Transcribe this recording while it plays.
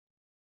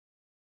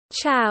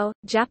Chao,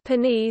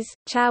 Japanese,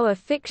 Chao are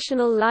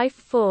fictional life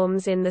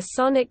forms in the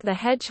Sonic the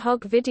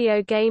Hedgehog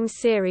video game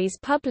series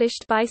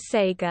published by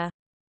Sega.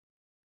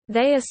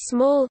 They are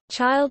small,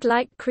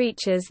 childlike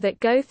creatures that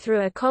go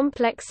through a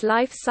complex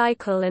life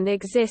cycle and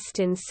exist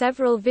in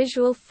several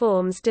visual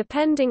forms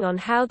depending on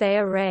how they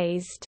are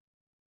raised.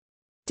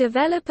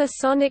 Developer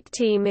Sonic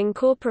Team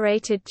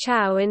incorporated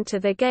Chao into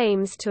the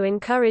games to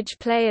encourage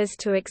players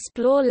to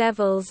explore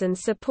levels and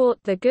support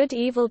the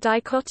good-evil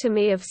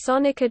dichotomy of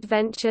Sonic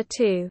Adventure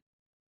 2.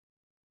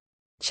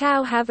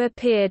 Chao have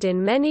appeared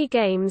in many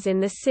games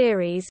in the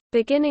series,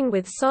 beginning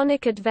with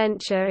Sonic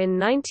Adventure in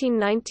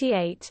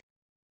 1998.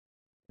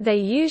 They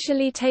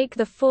usually take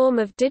the form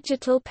of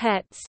digital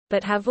pets,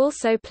 but have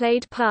also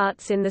played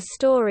parts in the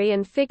story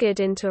and figured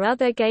into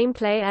other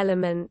gameplay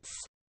elements.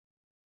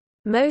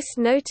 Most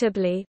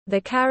notably,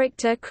 the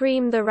character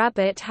Cream the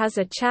Rabbit has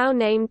a Chao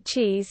named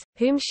Cheese,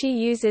 whom she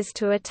uses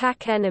to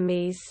attack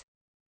enemies.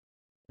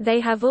 They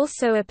have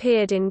also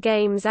appeared in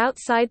games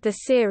outside the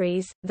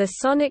series, the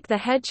Sonic the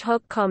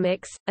Hedgehog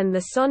comics, and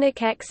the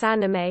Sonic X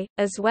anime,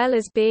 as well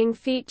as being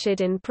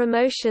featured in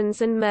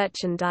promotions and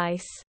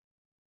merchandise.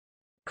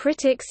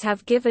 Critics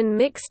have given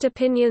mixed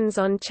opinions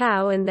on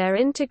Chao and their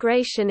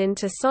integration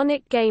into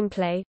Sonic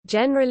gameplay,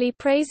 generally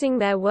praising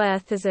their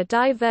worth as a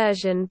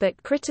diversion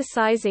but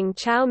criticizing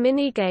Chao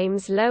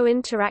minigames' low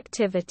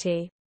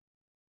interactivity.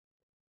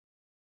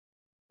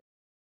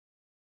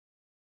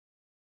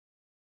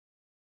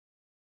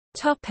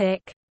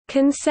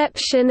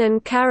 Conception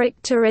and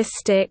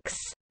characteristics.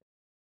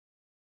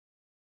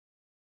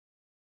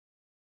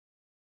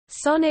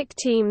 Sonic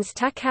Team's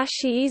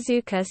Takashi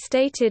Iizuka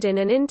stated in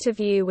an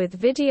interview with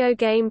video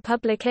game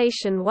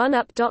publication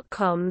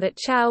 1UP.com that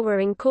Chao were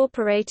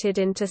incorporated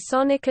into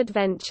Sonic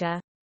Adventure,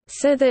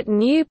 so that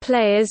new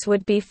players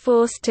would be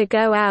forced to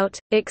go out,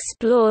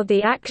 explore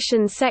the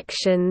action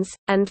sections,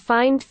 and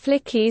find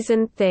flickies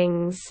and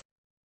things.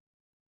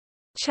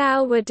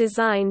 Chao were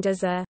designed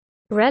as a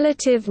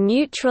relative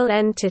neutral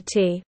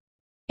entity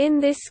in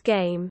this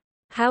game.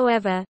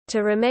 However,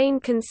 to remain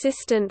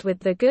consistent with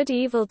the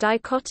good-evil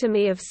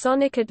dichotomy of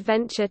Sonic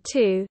Adventure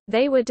 2,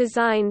 they were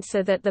designed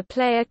so that the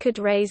player could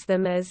raise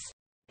them as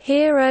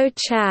Hero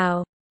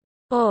Chao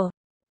or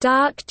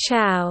Dark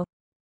Chao.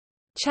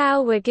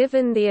 Chao were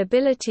given the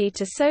ability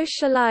to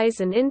socialize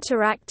and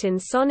interact in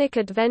Sonic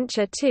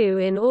Adventure 2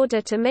 in order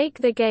to make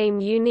the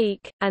game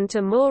unique, and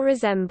to more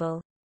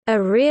resemble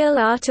a real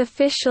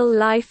artificial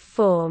life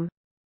form.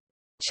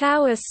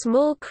 Chao are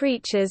small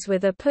creatures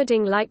with a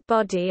pudding-like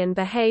body and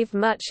behave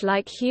much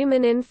like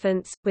human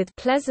infants, with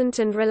pleasant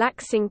and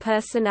relaxing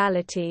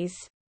personalities.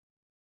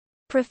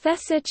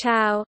 Professor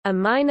Chao, a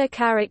minor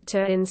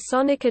character in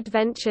Sonic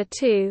Adventure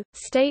 2,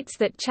 states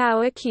that Chao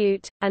are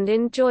cute, and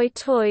enjoy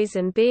toys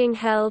and being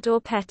held or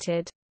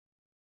petted.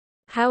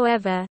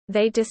 However,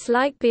 they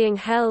dislike being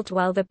held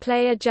while the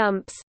player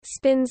jumps,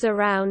 spins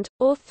around,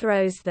 or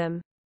throws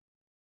them.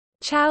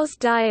 Chao's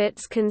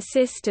diets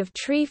consist of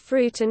tree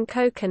fruit and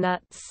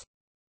coconuts.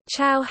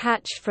 Chao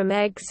hatch from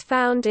eggs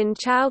found in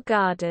Chao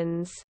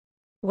gardens.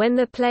 When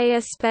the player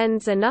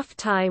spends enough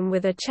time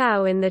with a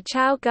Chao in the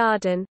Chao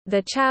garden,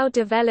 the Chao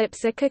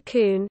develops a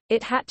cocoon.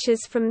 It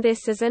hatches from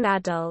this as an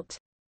adult.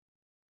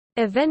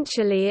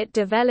 Eventually it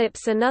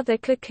develops another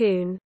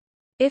cocoon.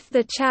 If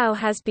the Chao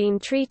has been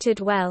treated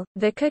well,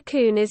 the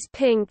cocoon is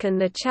pink and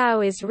the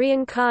Chao is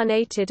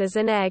reincarnated as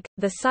an egg.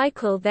 The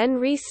cycle then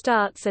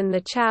restarts and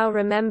the Chao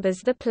remembers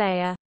the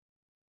player.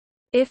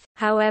 If,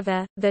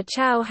 however, the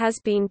Chao has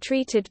been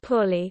treated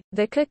poorly,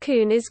 the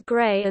cocoon is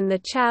gray and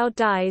the Chao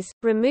dies,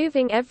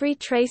 removing every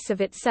trace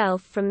of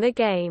itself from the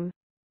game.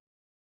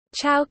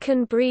 Chao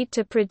can breed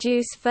to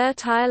produce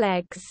fertile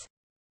eggs.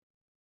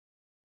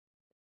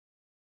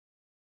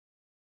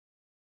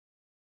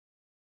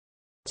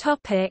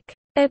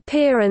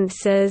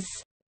 Appearances.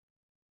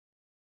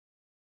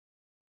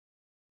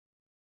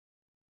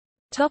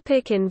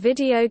 In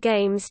video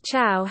games,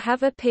 Chao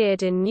have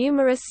appeared in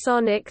numerous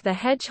Sonic the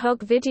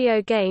Hedgehog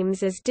video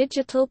games as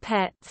digital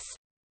pets.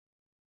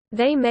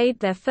 They made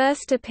their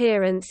first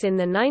appearance in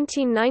the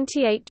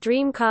 1998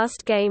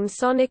 Dreamcast game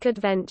Sonic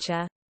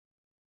Adventure.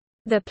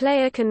 The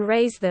player can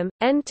raise them,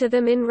 enter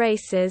them in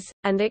races,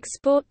 and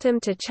export them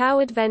to Chao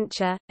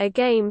Adventure, a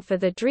game for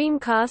the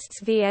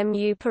Dreamcast's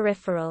VMU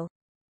peripheral.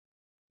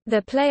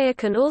 The player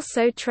can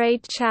also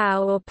trade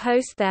Chao or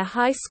post their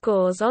high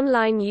scores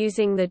online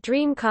using the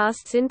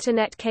Dreamcast's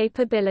Internet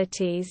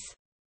capabilities.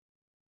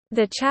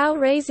 The Chao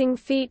raising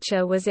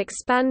feature was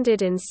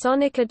expanded in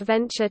Sonic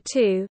Adventure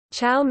 2.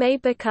 Chao may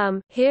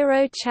become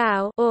Hero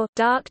Chao or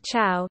Dark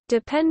Chao,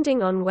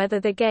 depending on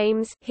whether the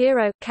game's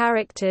hero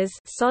characters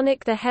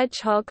Sonic the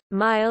Hedgehog,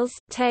 Miles,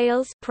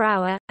 Tails,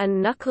 Prower, and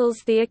Knuckles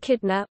the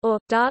Echidna or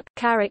Dark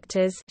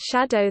characters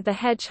Shadow the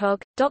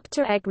Hedgehog,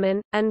 Dr.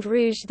 Eggman, and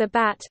Rouge the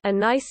Bat are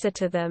nicer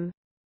to them.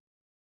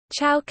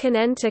 Chao can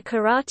enter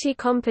karate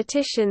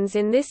competitions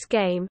in this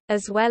game,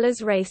 as well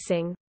as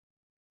racing.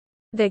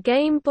 The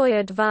Game Boy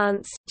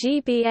Advance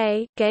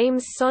 (GBA)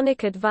 games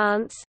Sonic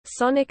Advance,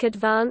 Sonic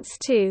Advance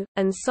 2,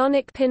 and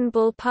Sonic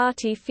Pinball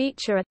Party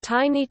feature a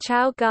tiny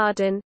Chao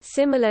Garden,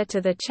 similar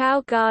to the Chao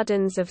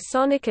Gardens of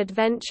Sonic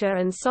Adventure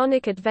and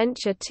Sonic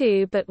Adventure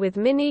 2 but with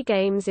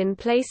mini-games in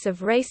place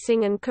of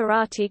racing and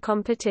karate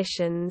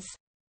competitions.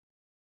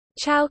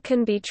 Chao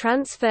can be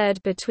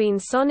transferred between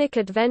Sonic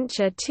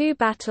Adventure 2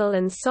 Battle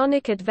and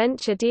Sonic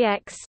Adventure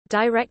DX,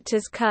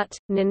 Director's Cut,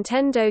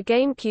 Nintendo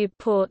GameCube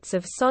ports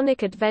of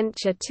Sonic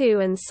Adventure 2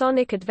 and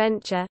Sonic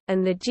Adventure,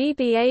 and the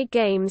GBA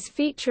games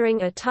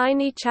featuring a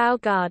tiny Chao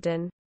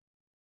Garden.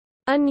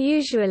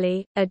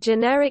 Unusually, a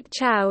generic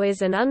Chao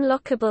is an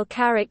unlockable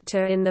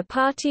character in the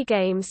party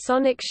game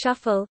Sonic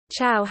Shuffle.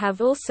 Chao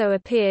have also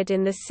appeared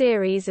in the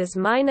series as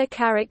minor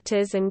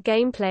characters and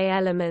gameplay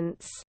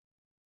elements.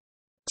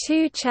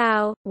 2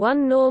 Chao,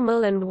 1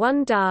 normal and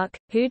 1 dark,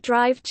 who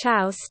drive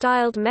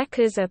Chao-styled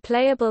mechas are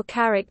playable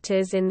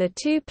characters in the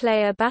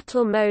 2-player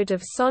battle mode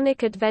of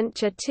Sonic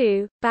Adventure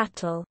 2,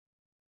 Battle.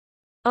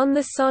 On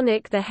the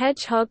Sonic the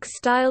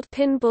Hedgehog-styled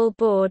pinball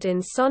board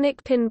in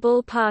Sonic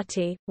Pinball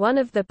Party, one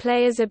of the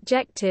player's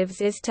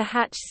objectives is to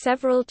hatch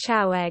several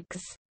Chao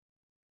eggs.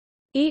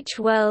 Each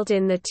world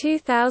in the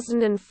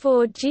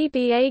 2004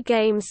 GBA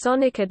game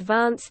Sonic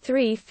Advance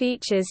 3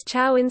 features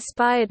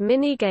Chao-inspired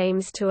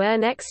minigames to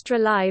earn extra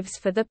lives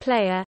for the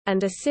player,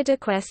 and a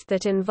sidequest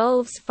that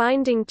involves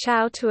finding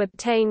Chao to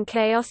obtain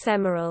Chaos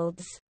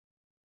Emeralds.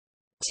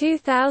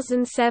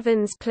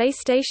 2007's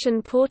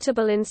PlayStation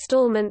Portable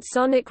installment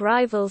Sonic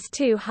Rivals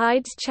 2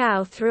 hides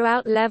Chao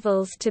throughout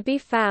levels to be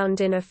found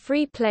in a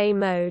free-play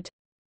mode.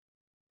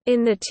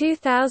 In the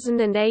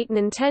 2008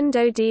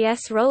 Nintendo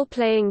DS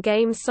role-playing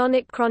game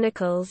Sonic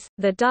Chronicles: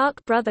 The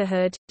Dark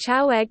Brotherhood,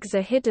 Chao eggs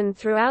are hidden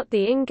throughout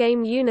the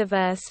in-game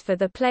universe for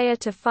the player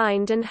to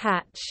find and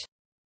hatch.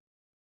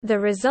 The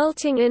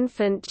resulting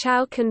infant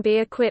Chao can be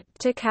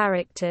equipped to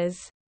characters.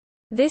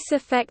 This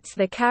affects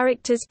the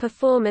character's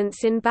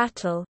performance in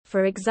battle,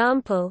 for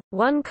example,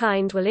 one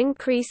kind will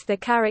increase the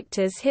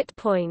character's hit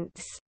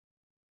points.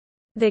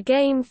 The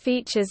game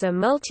features a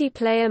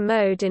multiplayer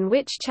mode in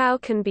which Chao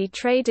can be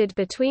traded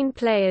between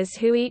players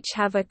who each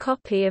have a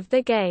copy of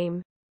the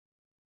game.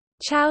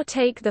 Chao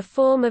take the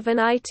form of an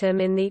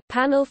item in the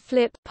Panel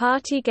Flip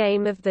party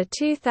game of the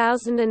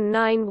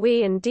 2009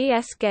 Wii and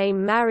DS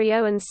game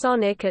Mario and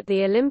Sonic at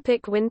the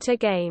Olympic Winter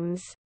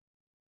Games.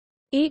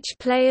 Each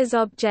player's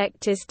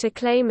object is to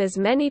claim as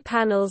many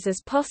panels as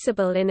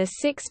possible in a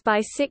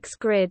 6x6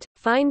 grid.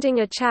 Finding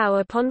a Chao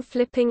upon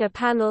flipping a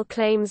panel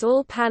claims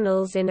all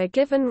panels in a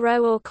given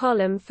row or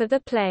column for the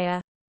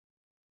player.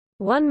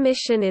 One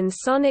mission in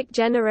Sonic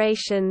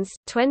Generations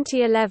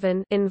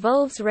 2011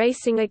 involves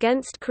racing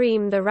against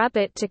Cream the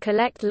Rabbit to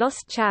collect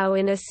lost Chao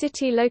in a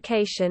city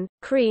location.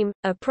 Cream,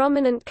 a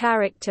prominent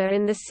character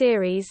in the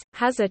series,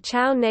 has a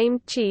Chao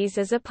named Cheese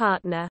as a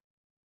partner.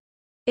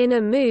 In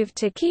a move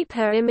to keep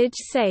her image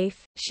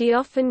safe, she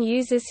often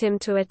uses him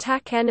to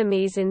attack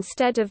enemies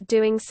instead of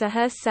doing so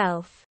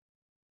herself.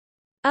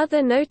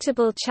 Other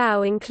notable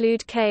Chao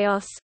include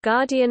Chaos,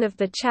 Guardian of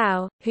the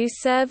Chao, who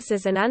serves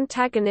as an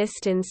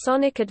antagonist in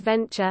Sonic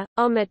Adventure,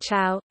 Oma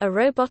Chao, a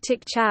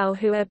robotic Chao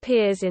who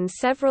appears in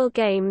several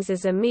games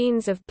as a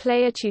means of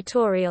player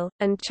tutorial,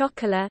 and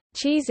Chocola,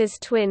 Cheese's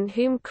twin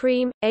whom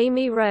Cream,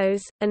 Amy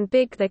Rose, and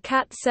Big the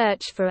Cat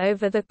search for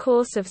over the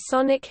course of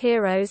Sonic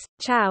Heroes.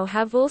 Chao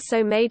have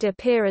also made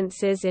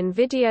appearances in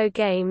video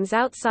games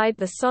outside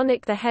the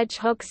Sonic the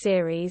Hedgehog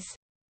series.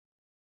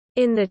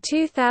 In the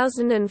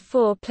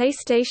 2004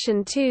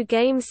 PlayStation 2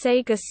 game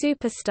Sega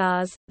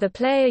Superstars, the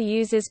player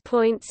uses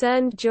points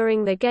earned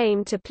during the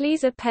game to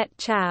please a pet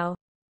Chao.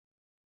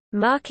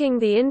 Marking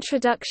the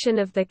introduction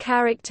of the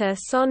character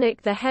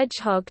Sonic the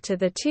Hedgehog to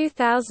the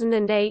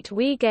 2008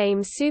 Wii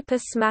game Super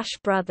Smash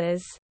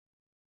Bros.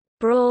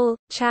 Brawl,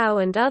 Chao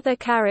and other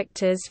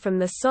characters from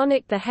the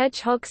Sonic the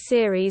Hedgehog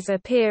series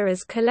appear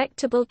as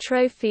collectible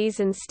trophies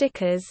and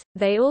stickers.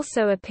 They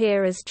also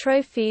appear as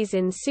trophies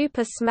in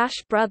Super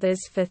Smash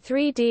Bros. For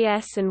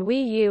 3DS and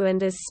Wii U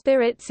and as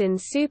spirits in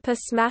Super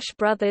Smash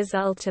Bros.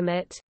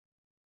 Ultimate.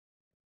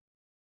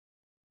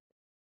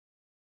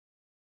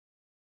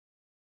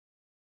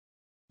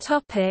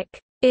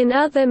 In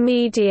other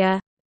media,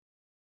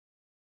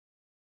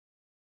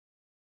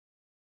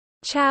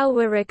 Chao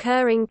were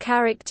recurring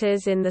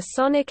characters in the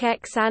Sonic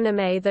X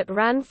anime that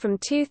ran from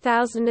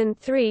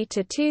 2003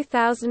 to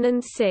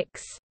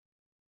 2006.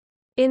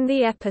 In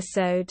the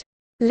episode,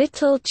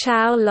 Little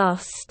Chao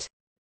Lost,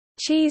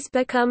 Cheese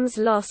becomes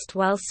lost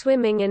while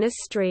swimming in a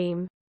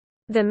stream.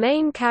 The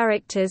main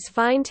characters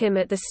find him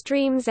at the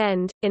stream's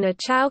end, in a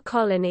Chao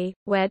colony,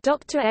 where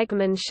Dr.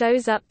 Eggman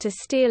shows up to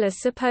steal a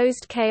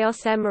supposed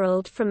Chaos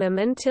Emerald from him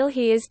until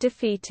he is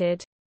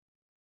defeated.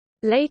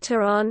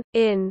 Later on,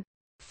 in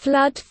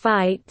Flood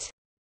Fight,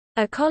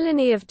 a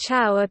colony of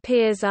Chao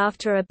appears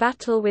after a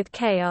battle with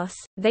Chaos.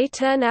 They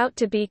turn out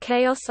to be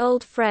Chaos'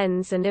 old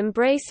friends and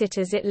embrace it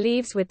as it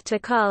leaves with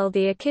Tikal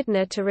the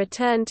Echidna to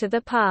return to the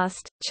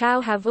past.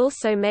 Chao have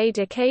also made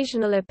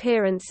occasional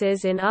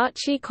appearances in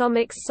Archie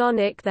Comics'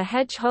 Sonic the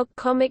Hedgehog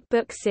comic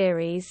book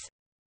series.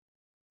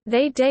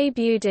 They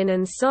debuted in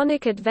an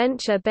Sonic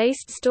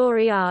Adventure-based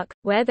story arc,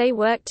 where they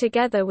worked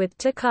together with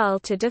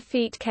Tikal to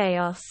defeat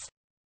Chaos.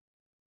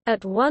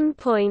 At one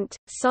point,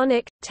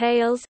 Sonic,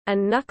 Tails,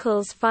 and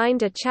Knuckles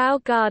find a Chao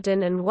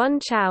garden and one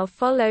Chao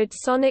followed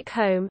Sonic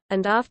home,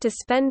 and after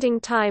spending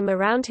time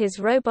around his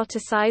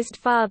roboticized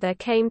father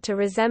came to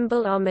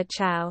resemble Oma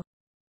Chao.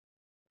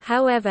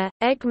 However,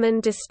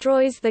 Eggman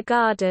destroys the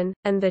garden,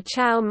 and the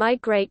Chao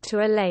migrate to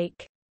a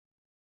lake.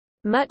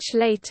 Much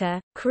later,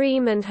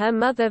 Cream and her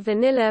mother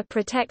Vanilla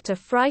protect a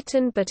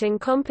frightened but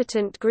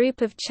incompetent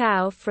group of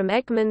Chao from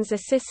Eggman's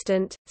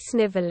assistant,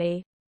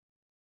 Snively.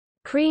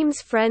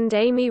 Cream's friend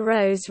Amy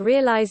Rose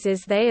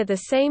realizes they are the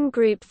same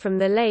group from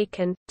the lake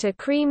and, to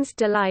Cream's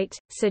delight,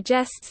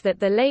 suggests that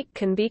the lake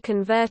can be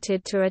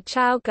converted to a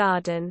Chao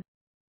garden.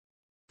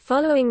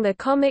 Following the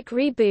comic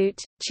reboot,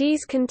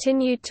 Cheese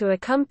continued to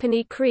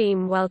accompany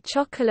Cream while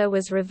Chocola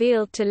was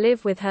revealed to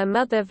live with her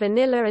mother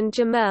Vanilla and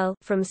Jamel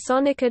from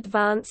Sonic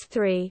Advance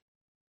 3.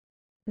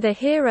 The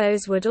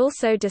heroes would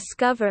also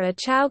discover a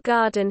Chao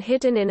garden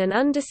hidden in an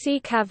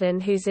undersea cavern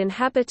whose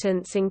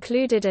inhabitants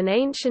included an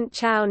ancient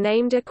Chao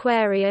named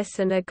Aquarius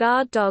and a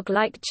guard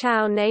dog-like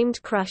Chao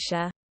named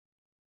Crusher.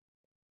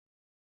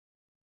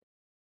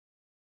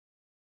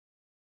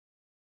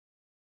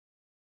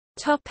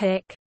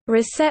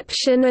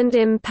 Reception and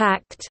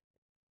impact.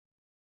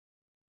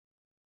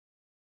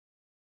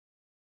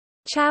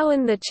 Chao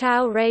and the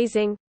Chao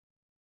raising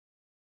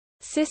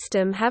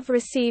system have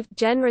received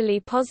generally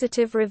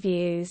positive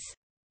reviews.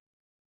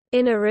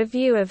 In a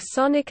review of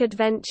Sonic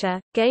Adventure,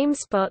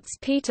 GameSpot's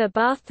Peter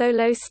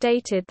Bartholow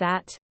stated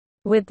that,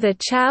 "With the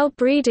Chao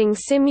breeding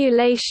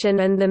simulation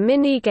and the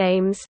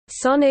minigames,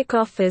 Sonic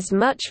offers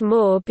much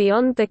more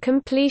beyond the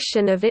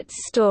completion of its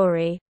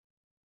story."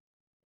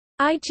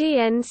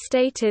 IGN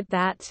stated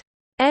that,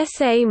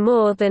 "SA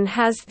more than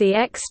has the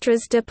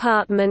extras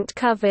department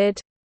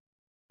covered."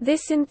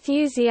 This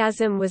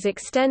enthusiasm was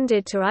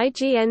extended to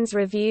IGN's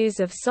reviews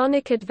of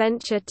Sonic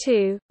Adventure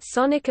 2,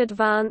 Sonic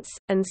Advance,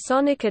 and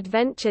Sonic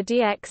Adventure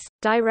DX,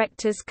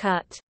 Director's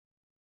Cut.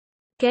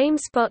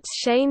 GameSpot's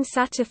Shane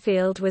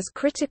Satterfield was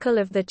critical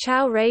of the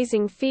Chao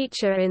raising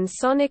feature in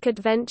Sonic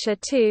Adventure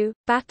 2,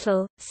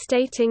 Battle,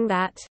 stating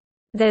that,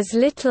 "There's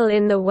little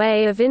in the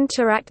way of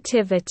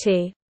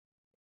interactivity,"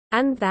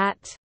 and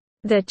that,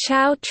 "The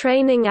Chao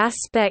training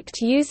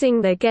aspect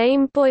using the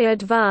Game Boy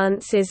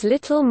Advance is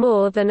little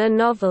more than a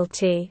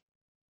novelty."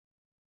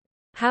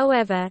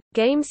 However,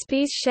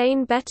 GameSpy's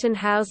Shane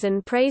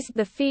Bettenhausen praised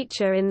the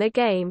feature in the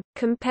game,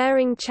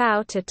 comparing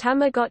Chao to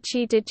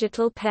Tamagotchi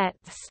digital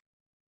pets.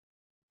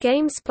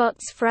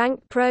 GameSpot's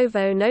Frank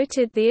Provo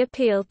noted the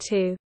appeal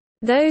to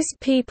 "those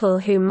people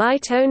who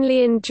might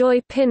only enjoy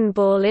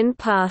pinball in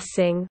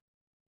passing"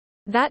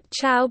 that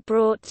Chao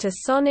brought to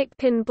Sonic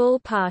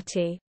Pinball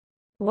Party.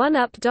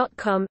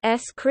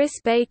 OneUp.com's Chris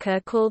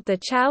Baker called the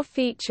Chao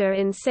feature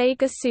in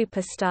Sega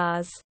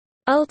Superstars,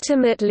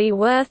 "ultimately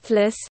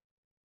worthless,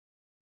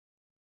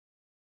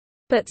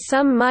 but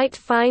some might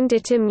find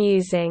it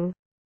amusing."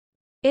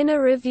 In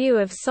a review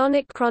of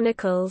Sonic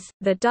Chronicles: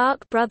 The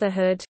Dark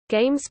Brotherhood,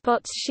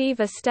 GameSpot's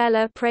Shiva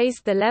Stella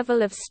praised the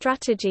level of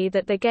strategy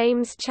that the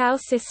game's Chao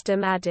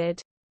system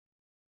added.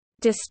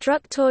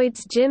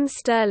 Destructoid's Jim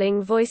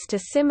Sterling voiced a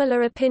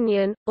similar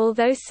opinion,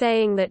 although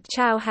saying that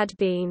Chao had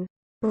been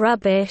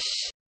rubbish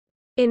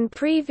in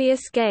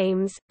previous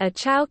games. A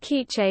Chao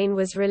keychain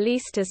was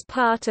released as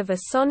part of a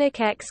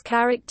Sonic X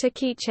character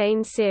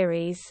keychain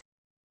series.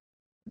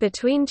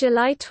 Between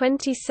July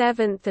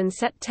 27 and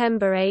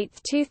September 8,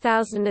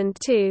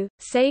 2002,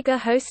 Sega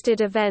hosted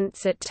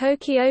events at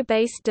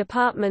Tokyo-based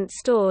department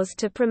stores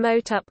to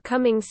promote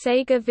upcoming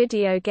Sega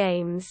video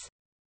games.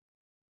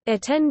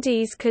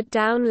 Attendees could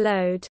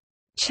download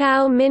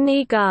Chao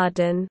Mini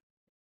Garden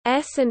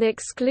and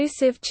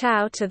exclusive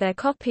Chao to their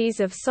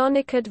copies of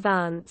Sonic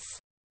Advance.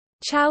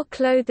 Chao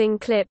clothing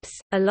clips,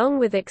 along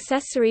with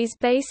accessories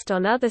based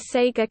on other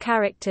Sega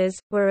characters,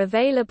 were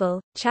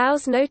available.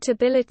 Chao's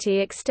notability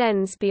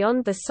extends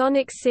beyond the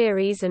Sonic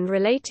series and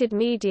related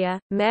media.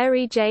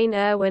 Mary Jane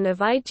Irwin of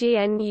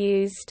IGN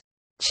used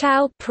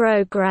Chao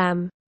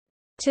program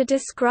to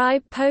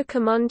describe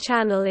Pokémon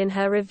Channel in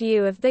her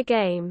review of the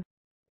game.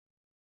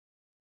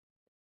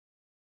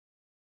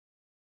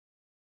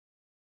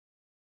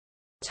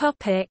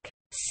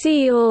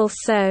 See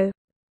also: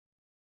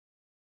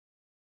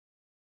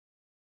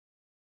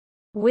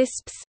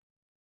 Wisps,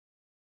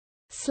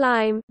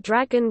 Slime,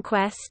 Dragon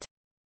Quest,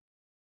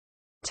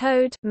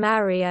 Toad,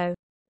 Mario.